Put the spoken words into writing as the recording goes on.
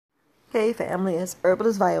Hey family, it's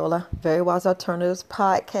Herbalist Viola, Very Wise Alternatives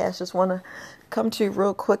podcast. Just want to come to you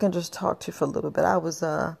real quick and just talk to you for a little bit. I was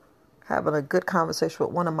having a good conversation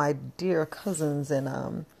with one of my dear cousins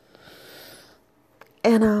and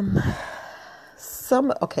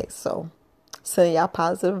some so sending y'all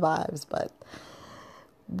positive vibes, but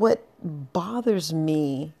what bothers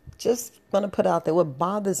me, just gonna put out there, what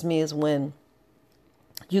bothers me is when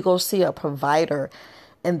you go see a provider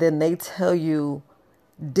and then they tell you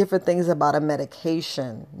different things about a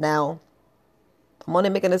medication. Now, I'm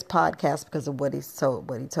only making this podcast because of what he told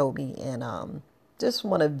me, and just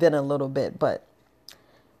want to vent a little bit. But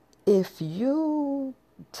if you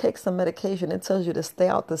take some medication, it tells you to stay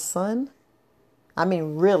out the sun. I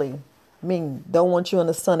mean, really, don't want you in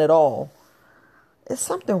the sun at all. There's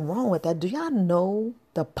something wrong with that. Do y'all know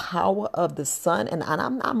the power of the sun? And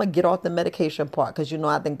I'm gonna get off the medication part because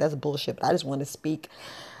I think that's bullshit. But I just want to speak,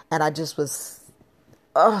 and I just was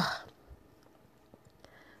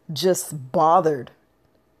just bothered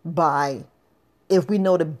by if we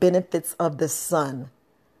know the benefits of the sun.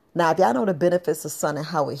 Now, if y'all know the benefits of the sun and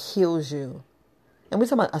how it heals you, and we're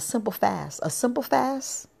talking about a simple fast,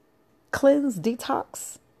 cleanse,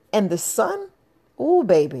 detox, and the sun, ooh,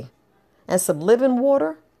 baby, and some living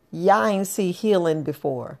water, y'all ain't see healing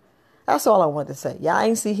before. That's all I wanted to say. Y'all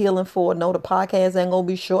ain't see healing for. No, the podcast ain't gonna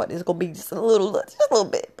be short. It's gonna be just a little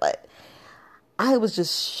bit. But I was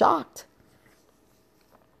just shocked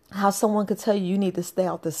how someone could tell you you need to stay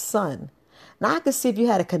out the sun. Now, I could see if you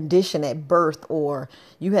had a condition at birth or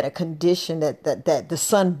you had a condition that the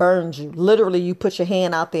sun burns you. Literally, you put your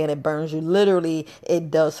hand out there and it burns you. Literally, it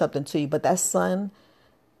does something to you. But that sun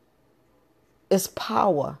is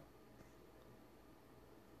power.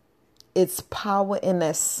 It's power in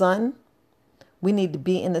that sun. We need to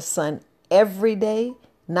be in the sun every day.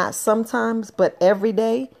 Not sometimes, but every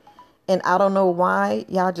day. And I don't know why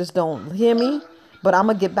y'all just don't hear me. But I'm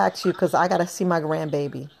going to get back to you because I got to see my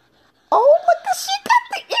grandbaby. Oh, look, she got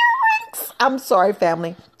the earrings. I'm sorry,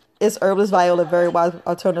 family. It's Herbalist Viola, Very Wise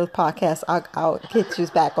Alternative Podcast. I'll get you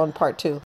back on part 2.